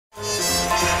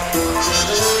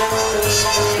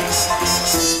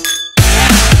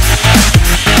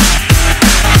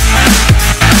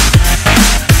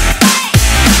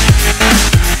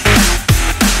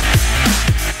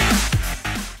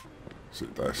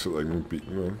sidder ikke nogen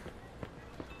bil med.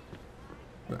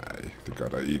 Nej, det gør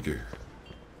der ikke.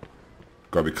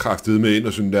 Går vi kraftigt med ind,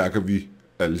 og så nærker vi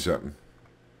alle sammen.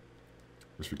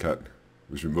 Hvis vi kan.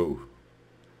 Hvis vi må.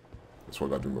 Jeg tror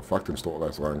godt, vi må fuck den store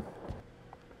restaurant.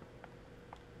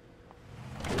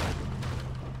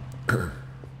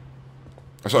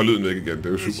 Og så er lyden væk igen, det er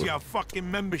jo super.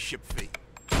 Fucking membership fee.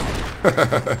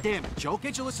 Damn it, Joe.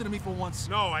 Can't you listen to me for once?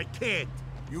 No, I can't.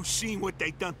 You've seen what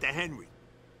they done to Henry.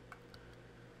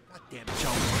 God damn it,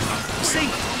 Joe. See?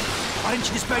 Why didn't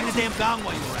you just bang the damn gong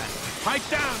while you were at it? Pipe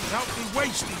down and help me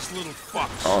waste these little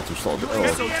fucks. Du står der.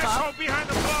 Get the asshole behind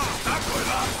the bar. Not good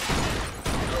enough.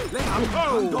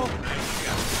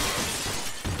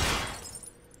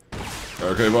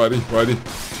 Okay, hvor er de? Hvor er de?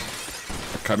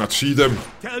 I cannot see them.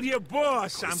 Tell your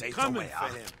boss I'm coming for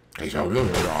him.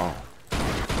 Ja.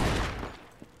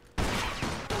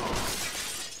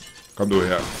 Kom nu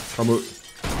her. Kom ud.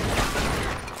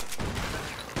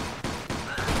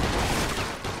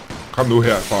 Kom nu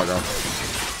her, fucker.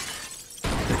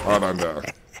 Sådan der.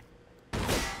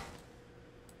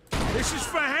 This is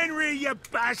for Henry, you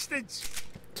bastards.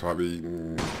 Så har vi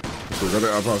en stykker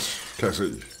deroppe også, kan jeg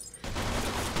se.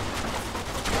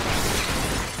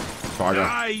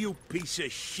 Fucker. Die, you piece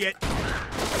of shit.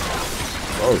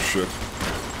 Oh shit.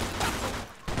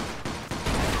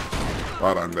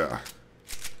 Sådan der.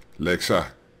 Lekser. Er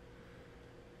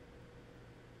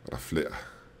der flere?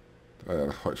 Der er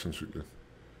der højst sandsynligt.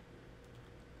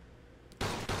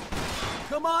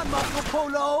 Come on, Marco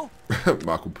Polo!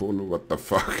 Marco Polo, what the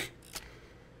fuck?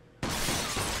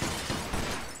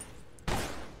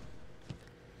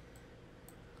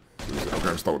 Okay,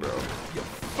 han står deroppe. You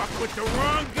fuck with the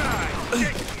wrong guy.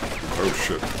 Oh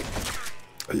shit.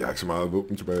 Jeg har ikke så meget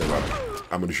våben tilbage, eller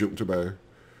ammunition tilbage.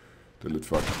 Det er lidt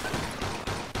fuck.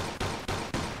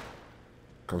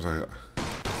 Kom så her.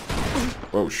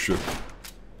 Oh shit.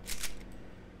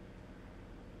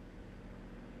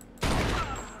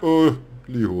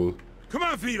 Lige i hovedet. Come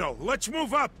on, Vito. Let's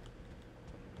move up.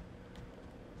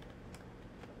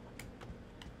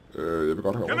 Jeg vil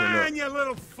godt have over Come den der. on, you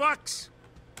little fucks.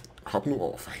 Hop nu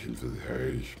over for helvede.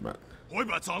 Hey, mand. Get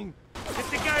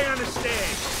the guy on the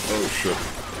stage. Oh shit.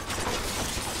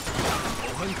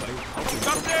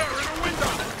 Up there in the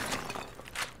window.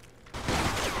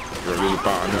 Det er et lille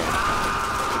barn her.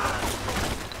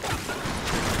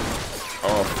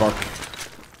 Oh fuck.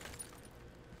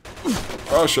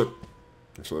 Oh shit.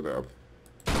 Jeg sidder deroppe.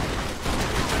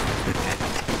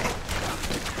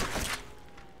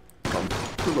 Kom,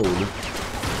 det er roligt.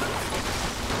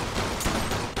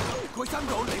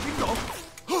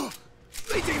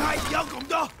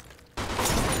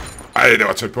 Ej, det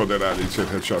var tæt på det der lige til et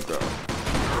headshot der.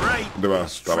 Det var,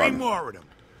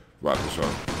 var det så.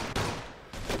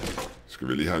 Skal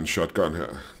vi lige have en shotgun her?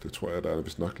 Det tror jeg, der er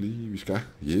vist nok lige, vi skal.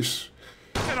 Yes.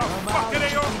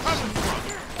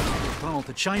 Tunnel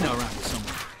to China around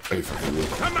somewhere. Ej, for helvede.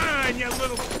 Come on, you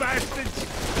little bastards.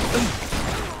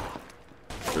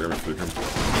 Det kan vi fik ham.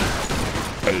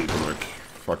 Ej, det må ikke.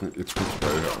 Fucking et skud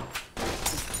tilbage her.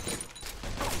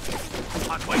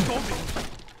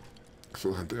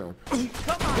 Sidder han deroppe?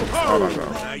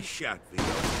 Nice shot, Vito.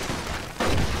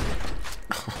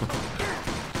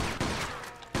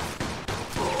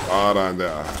 Sådan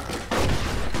der.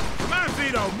 Come on,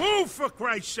 Vito, move for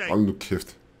Christ's sake. Hold nu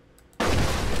kæft.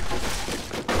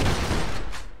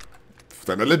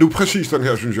 Den er lidt upræcis, den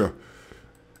her, synes jeg.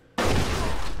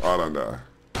 Sådan der.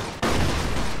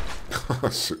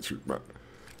 Sindssygt, mand.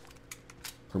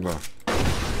 Kom der.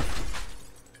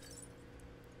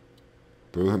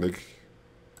 Døde han ikke?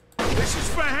 This is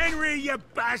for Henry, you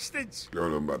bastards. Det var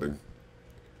noget bare det.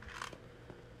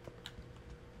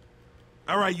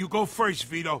 All right, you go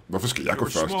first, Vito. Hvorfor skal jeg gå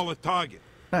først? Smaller target.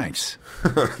 Thanks.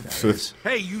 Fedt.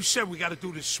 Hey, you said we got to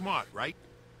do this smart, right?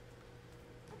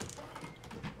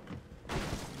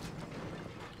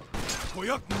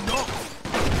 No.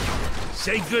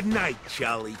 Say good night,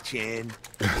 Charlie Chan.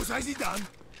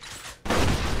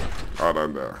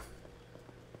 Sådan der.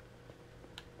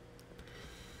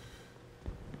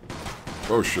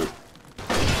 Oh shit.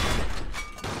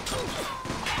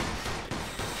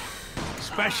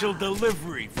 Special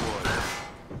delivery for you.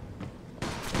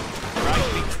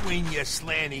 Right between your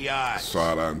slanty eyes.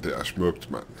 Sådan der.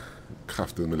 Smukt, mand.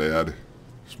 Kraftet med lære det.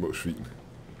 Små svin.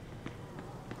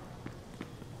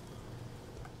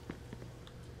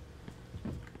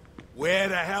 Where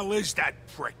the hell is that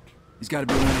prick? He's got to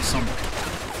be around here somewhere.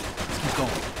 Let's keep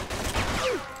going.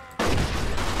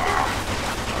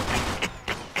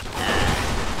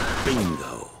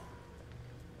 Bingo.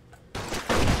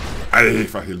 Ej,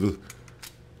 for helvede.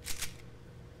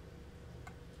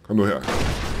 Kom nu her.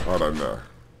 Sådan der.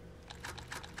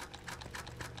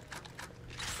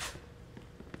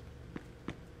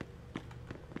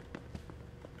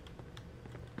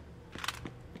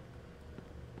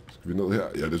 Skal vi ned her?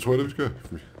 Ja, det tror jeg, det vi skal.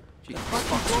 Gee,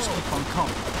 fuck, just keep on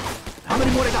coming. How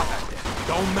many more they got back there?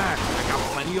 Don't matter. I got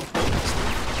plenty of bullets.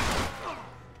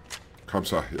 Kom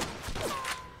så her.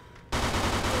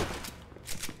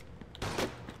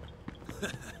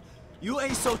 You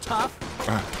ain't so tough.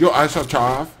 Jo, ej så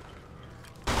tough.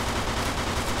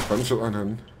 Hvordan sidder han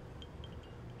henne?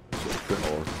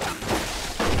 Derovre.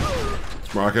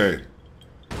 Smak af.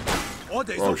 Oh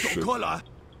shit. Der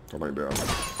er en der.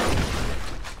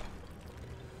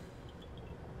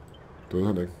 Døde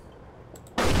han ikke?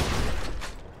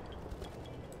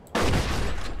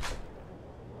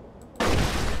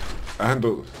 Er han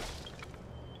død?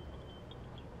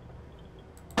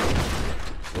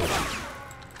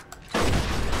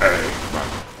 Mand.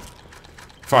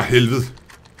 For helvede.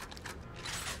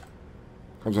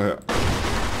 Kom så her.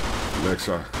 Læg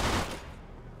så.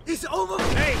 It's over.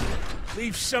 Hey,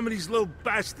 leave some of these little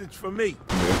bastards for me. Ja.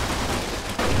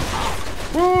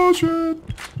 Bullshit.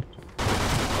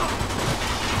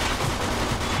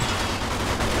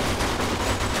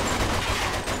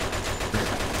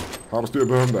 Har du styr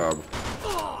på ham deroppe?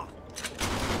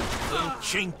 Little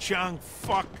ching-chong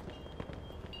fuck.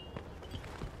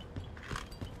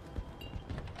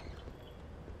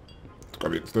 Så går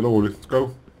vi ind. Stille og roligt. Go.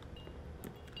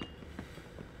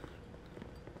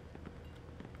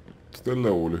 Stille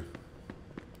og roligt.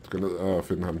 Skal ned og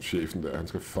finde ham chefen der. Han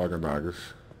skal fucking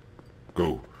nakkes.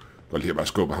 Go. Gå lige bare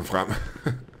skubbe ham frem.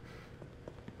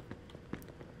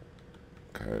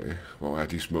 Okay. Hvor er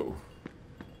de små?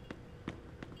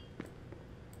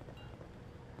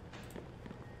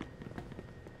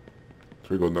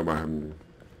 Jeg tror ikke undre mig, han...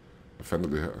 Hvad fanden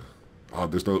er det her?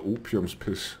 Det er sådan noget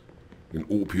opiumspis.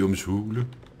 En opiumshule.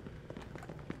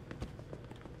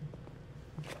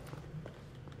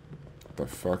 The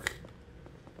fuck?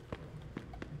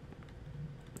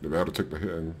 Hvad har du tænkt dig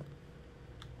herinde?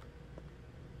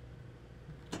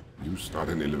 Snart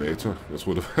en elevator. Jeg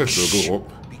troede, det var et lukket rum.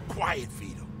 Be quiet,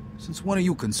 Vito. Since when are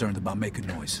you concerned about making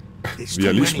noise? Vi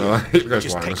har lige smadret helt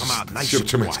restauranten. Jeg siger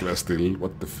til, man skal være stille.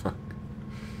 What the fuck?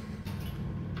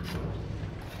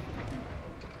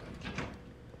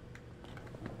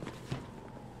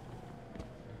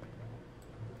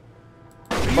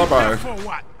 Bye-bye. For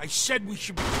what? I said we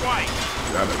should be quiet.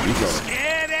 Ja, det er ligeglad.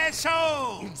 Scared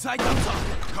asshole! Inside the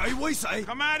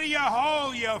Come out of your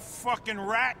hole, you fucking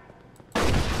rat!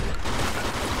 Come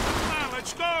on,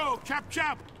 let's go! Chop,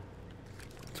 chop!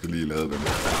 Jeg skal lige lade den der.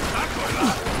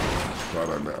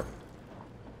 Sådan der.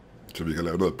 Så vi kan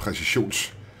lave noget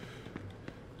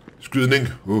præcisionsskydning.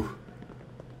 Hvad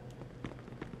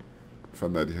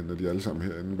fanden er de henne? Er de alle sammen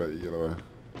herinde bag i, eller hvad?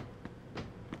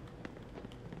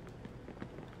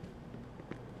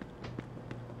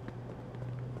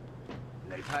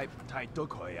 Ej.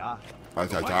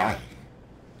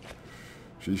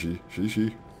 Shi.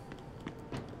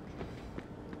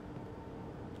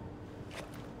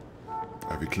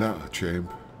 Er vi klar, champ?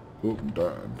 Åbn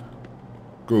døren.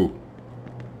 Go.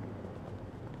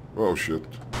 Oh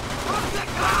shit.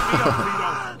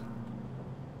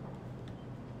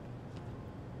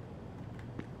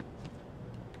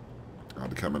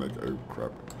 Det kan man ikke. Oh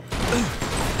crap.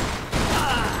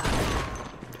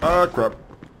 Crap.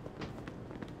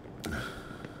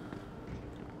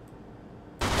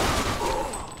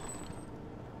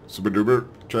 Superduper,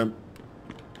 champ.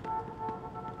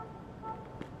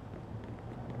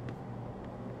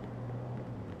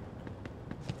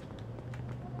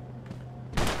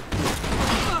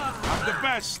 I'm the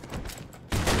best.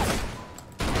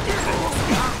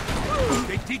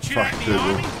 They teach you that in the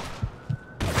army?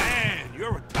 Man,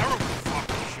 you're a terrible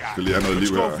fucking shot. Skal lige have noget liv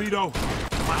Let's go, her. Vito.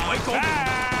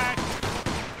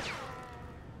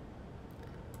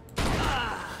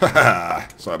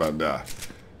 Back. Sådan der.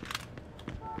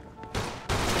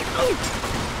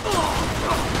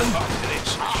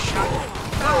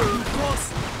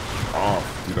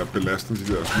 De der belastende,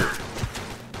 de der små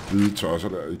hvide tosser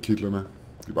der i kitlerne.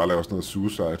 De bare laver sådan noget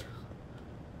suicide.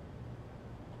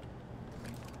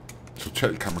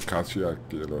 Total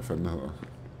kamikaze-agtig, eller hvad fanden det hedder.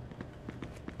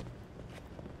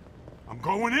 I'm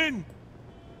going in.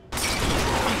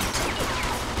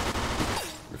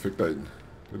 Jeg fik der en. Det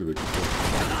er det vigtigste.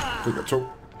 Fik jeg 2. All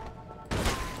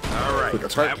right, Fik jeg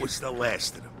 3. that was the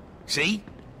last of them. See?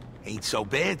 Ain't so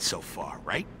bad so far,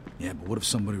 right? Yeah, but what if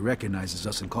somebody recognizes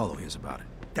us and Carlo hears about it?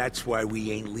 That's why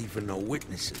we ain't leaving no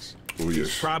witnesses. Oh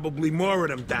yes. Probably more of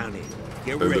them down here.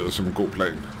 Get Det ready. lyder som en god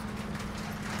plan.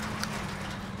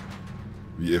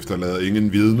 Vi efterlader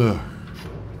ingen vidner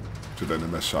til denne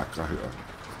massakre her.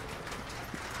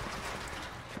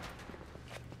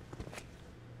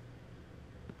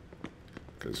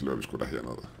 Okay, så løber vi sgu da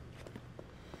hernede.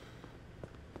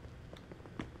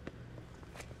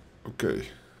 Okay.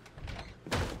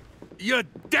 You're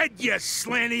dead, you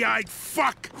slanty-eyed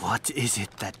fuck! What is it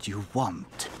that you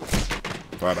want?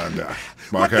 Sådan der.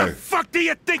 What Småkage. the fuck do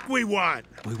you think we want?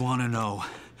 We want to know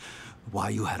why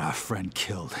you had our friend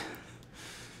killed.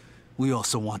 We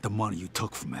also want the money you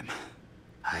took from him.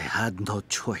 I had no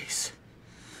choice.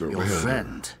 Your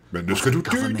friend Men nu was skal a du dø,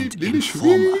 government dit lille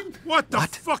informer. svin. What the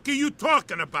fuck are you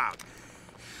talking about?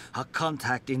 A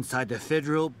contact inside the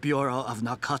Federal Bureau of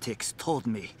Narcotics told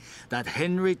me that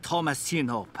Henry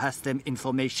Tomasino passed them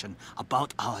information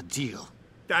about our deal.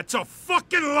 That's a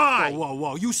fucking lie!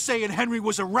 Whoa. You saying Henry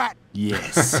was a rat?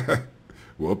 Yes,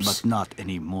 Whoops. but not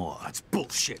anymore. That's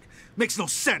bullshit. Makes no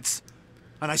sense.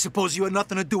 And I suppose you had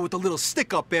nothing to do with the little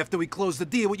stick-up after we closed the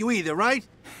deal with you either, right?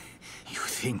 You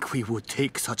think we would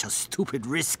take such a stupid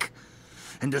risk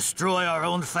and destroy our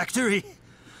own factory?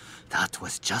 That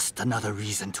was just another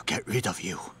reason to get rid of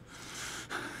you.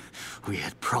 We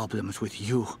had problems with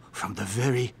you from the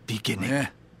very beginning. Yeah.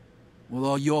 Well,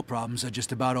 all your problems are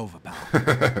just about over,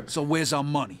 pal. So where's our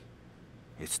money?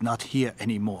 It's not here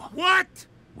anymore. What?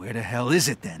 Where the hell is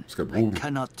it then? Skal I bruge den.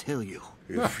 cannot tell you.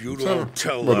 If you so don't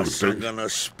tell må du us, dø. I'm gonna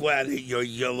splatter your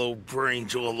yellow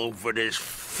brains all over this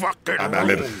fucking Han er room.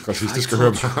 lidt racistisk at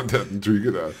høre på ham der, den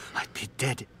tykke der. I'd be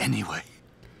dead anyway.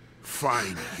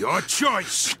 Fine, your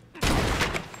choice.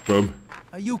 Bum.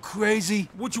 Are you crazy?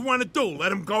 What you want to do?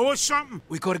 Let him go or something?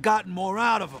 We could have gotten more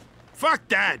out of him. Fuck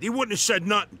that. He wouldn't have said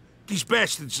nothing. These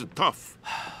bastards are tough.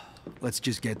 Let's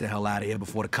just get the hell out of here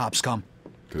before the cops come.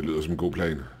 Det lyder som en god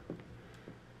plan.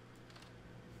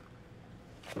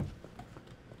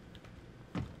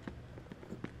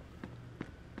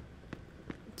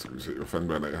 Skal vi se, hvor fanden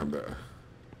var af ham der.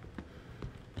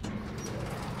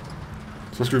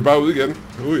 Så skal vi bare ud igen.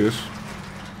 Oh yes.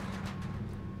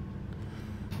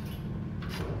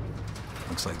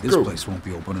 Looks like this Go. place won't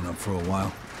be opening up for a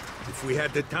while. If we had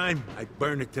the time, I'd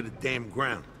burn it to the damn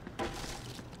ground.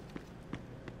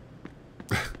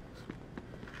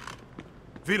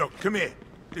 Vito, come here.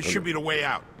 This should be the way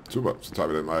out. Super, så tager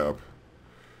vi den vej op.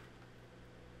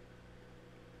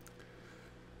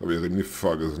 Og vi er rimelig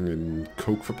fucket sådan en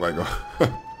coke-fabrikker.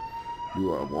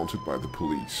 You are wanted by the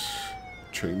police.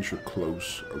 Change your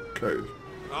clothes. Okay.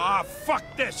 Ah, fuck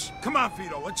this. Come on,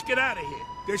 Vito, let's get out of here.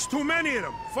 There's too many of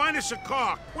them. Find us a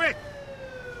car, quick.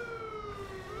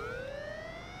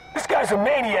 This guy's a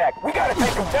maniac. We gotta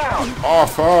take him down. Oh,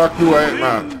 fuck nu af,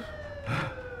 mand.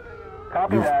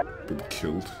 Copy that. You've been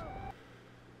killed.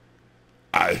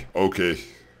 Ej, okay.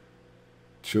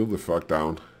 Chill the fuck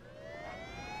down.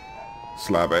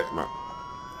 Slap af, mand.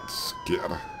 Hvad sker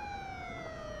der?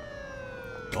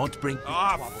 Don't bring...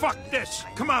 Ah, fuck this.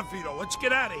 Come on, Vito, let's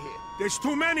get out of here. There's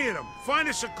too many of them. Find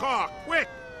us a car, quick.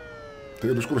 Det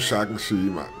kan du sgu da sagtens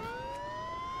sige, mand.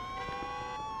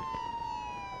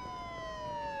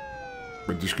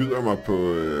 Men de skyder mig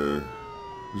på...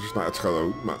 lige så snart jeg træder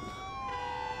ud, mand.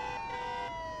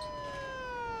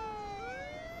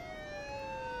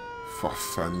 For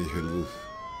fanden i helvede.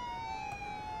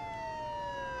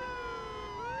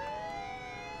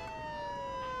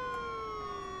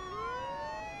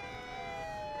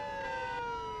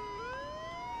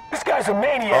 This guy's a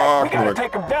maniac. Oh, We gotta correct.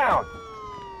 take him down.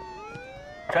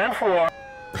 10-4.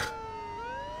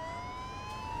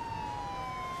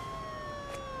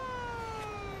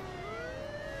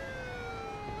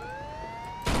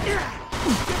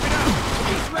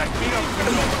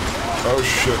 Oh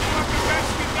shit.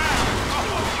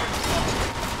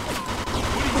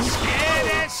 Scared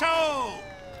asshole.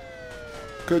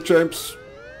 Okay, James.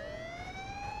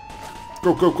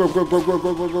 Go, go, go, go, go, go,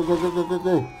 go, go, go, go, go, go, go,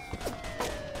 go.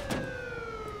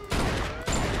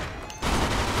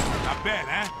 Not bad,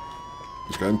 huh?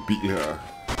 Vi skal have en bil her.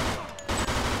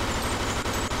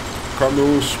 Kom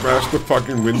nu, smash the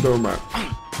fucking window, man.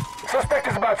 Suspect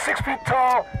is about 6 feet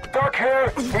tall, dark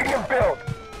hair, medium build.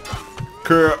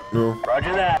 Kør nu.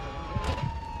 Roger that.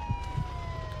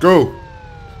 Go!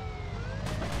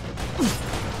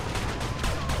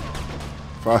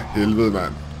 For helvede,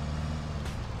 mand.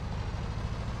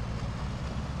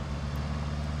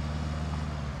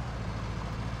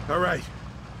 All right.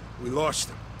 We lost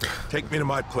him. Take me to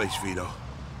my place, Vito.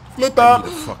 Flyt I dig!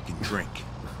 need a fucking drink.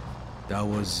 That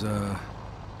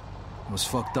was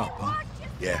fucked up, huh?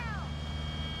 Yeah.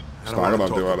 Snakker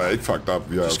om, det var da ikke fucked up.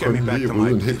 Vi har jo Skal kun vi back lige to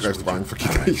ryddet my en hel place, restaurant for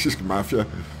kinesisk mafia.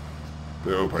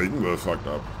 Det er jo på ingen måde fucked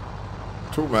up.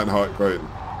 2 mand høj går ind.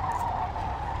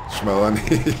 Smadrer en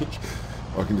hel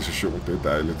organisation. Det er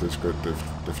dejligt, det er skønt, det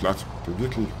er flot. Det er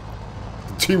virkelig...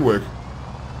 Det er teamwork.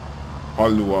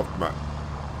 Hold nu op, mand.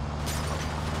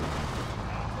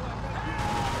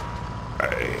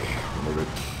 Ej, nu må væk.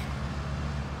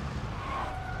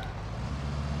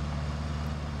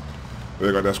 Jeg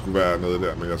ved godt, der skulle være noget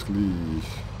der, men jeg skal lige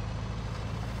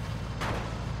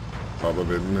hoppe og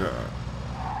vende her.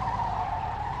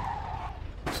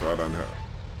 Sådan her.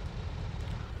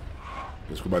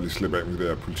 Jeg skulle bare lige slippe af med de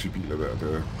der politibiler der.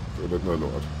 Det var lidt noget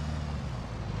lort.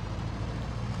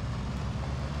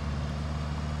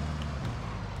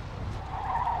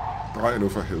 Drej nu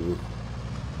for helvede.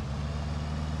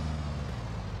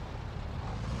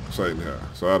 Så ind her.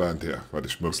 Så er der en der. Var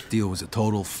det smukt. This deal was a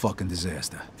total fucking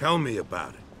disaster. Tell me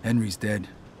about it. Henry's dead.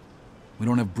 We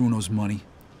don't have Bruno's money.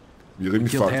 Vi er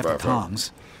rimelig Killed fucked half i the hvert fald.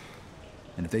 Tongs.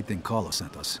 And if they think Carlo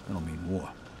sent us, that'll mean war.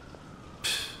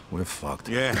 Pfft, we're fucked.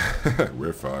 Yeah. We're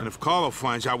And fucked. if Carlo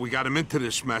finds out we got him into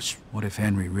this mess... What if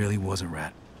Henry really was a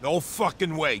rat? No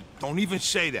fucking way. Don't even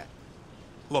say that.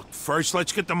 Look, first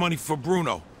let's get the money for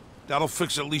Bruno. That'll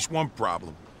fix at least one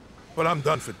problem. But I'm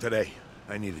done for today.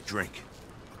 I need a drink.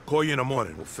 I'll call you in the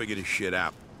morning. We'll figure this shit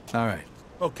out. All right.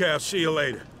 Okay, I'll see you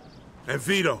later. And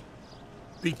Vito,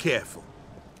 be careful.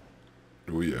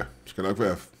 Ja, skal nok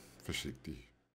være forsigtig.